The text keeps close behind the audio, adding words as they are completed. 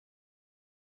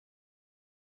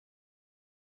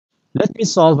Let me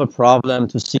solve a problem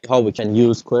to see how we can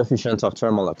use coefficient of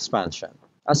thermal expansion.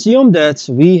 Assume that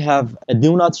we have a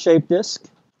donut-shaped disk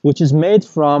which is made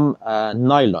from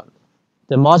nylon.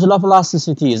 The module of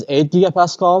elasticity is 8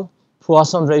 gigapascal,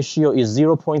 Poisson ratio is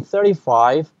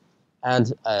 0.35,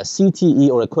 and CTE,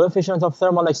 or a coefficient of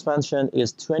thermal expansion,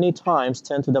 is 20 times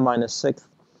 10 to the minus 6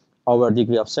 over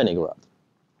degree of centigrade.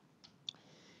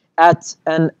 At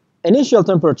an initial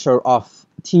temperature of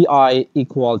Ti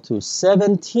equal to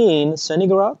 17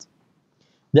 centigrade,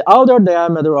 the outer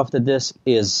diameter of the disk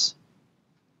is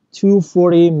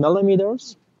 240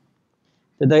 millimeters.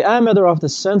 The diameter of the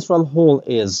central hole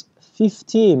is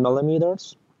 50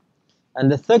 millimeters,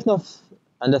 and the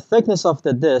thickness of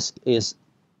the disk is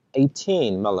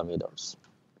 18 millimeters.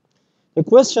 The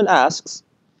question asks,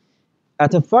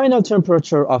 at a final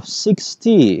temperature of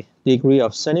 60 degrees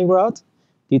of centigrade,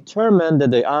 determine the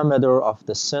diameter of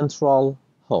the central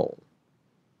hole.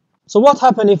 So what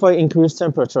happens if I increase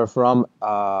temperature from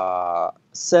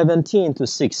 17 to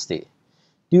 60?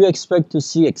 Do you expect to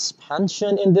see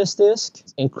expansion in this disk,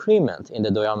 increment in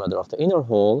the diameter of the inner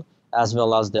hole, as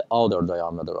well as the outer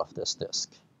diameter of this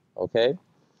disk? Okay?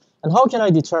 And how can I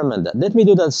determine that? Let me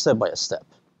do that step by step.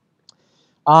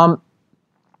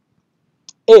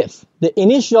 If the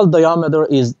initial diameter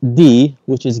is D,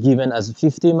 which is given as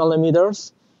 50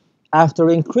 millimeters, after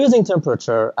increasing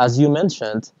temperature, as you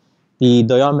mentioned, the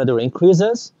diameter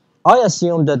increases. I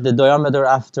assume that the diameter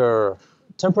after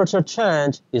temperature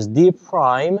change is D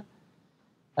prime,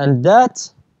 and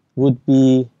that would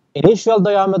be initial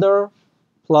diameter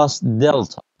plus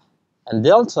delta. And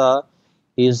delta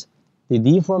is the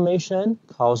deformation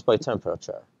caused by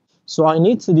temperature. So I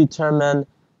need to determine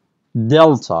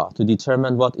delta to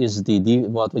determine what is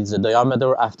the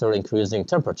diameter after increasing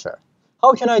temperature.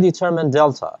 How can I determine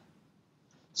delta?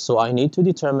 So I need to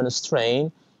determine a strain,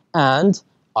 and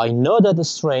I know that the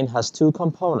strain has two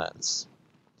components: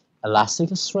 elastic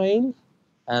strain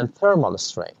and thermal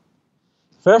strain.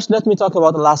 First, let me talk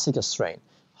about elastic strain.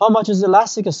 How much is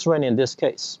elastic strain in this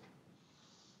case?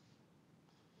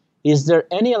 Is there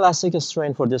any elastic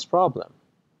strain for this problem?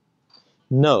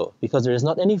 No, because there is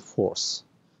not any force.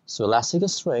 So elastic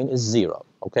strain is 0,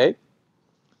 okay?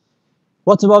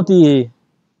 What about the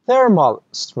thermal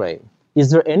strain? Is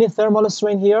there any thermal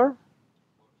strain here?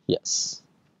 Yes,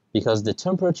 because the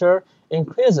temperature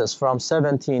increases from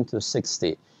 17 to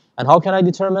 60. And how can I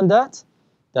determine that?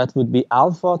 That would be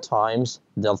alpha times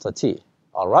delta T,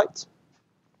 all right?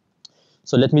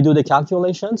 So let me do the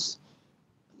calculations.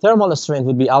 Thermal strain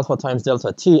would be alpha times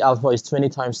delta T. Alpha is 20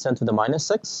 times 10 to the minus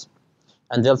 6,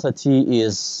 and delta T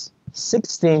is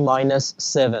 16 minus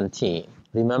 17.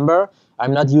 Remember,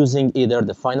 I'm not using either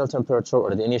the final temperature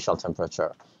or the initial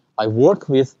temperature. I work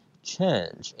with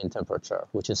change in temperature,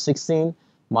 which is 16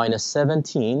 minus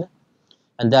 17,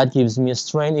 and that gives me a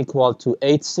strain equal to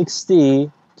 860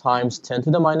 times 10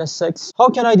 to the minus 6. How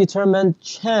can I determine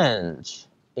change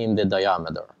in the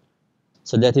diameter?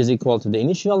 So that is equal to the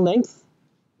initial length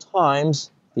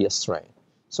times the strain.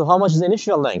 So how much is the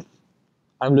initial length?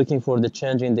 I'm looking for the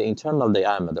change in the internal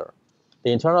diameter.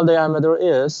 The internal diameter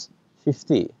is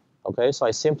 50. Okay, so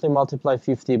I simply multiply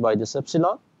 50 by this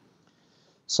epsilon.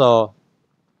 So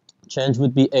change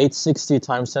would be 860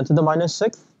 times 10 to the minus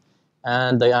 6,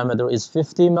 and diameter is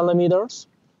 50 millimeters.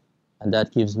 And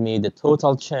that gives me the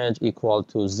total change equal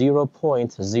to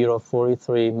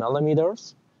 0.043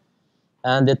 millimeters.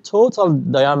 And the total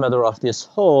diameter of this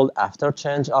hole after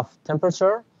change of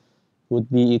temperature would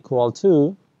be equal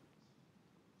to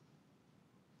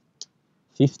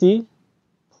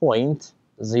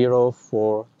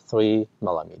 50.043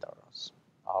 millimeters.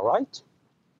 All right?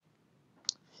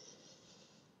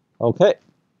 Okay.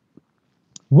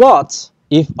 What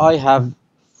if I have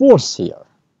force here?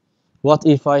 What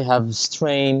if I have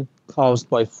strain caused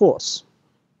by force?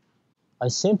 I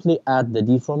simply add the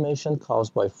deformation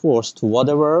caused by force to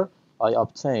whatever I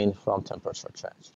obtain from temperature change.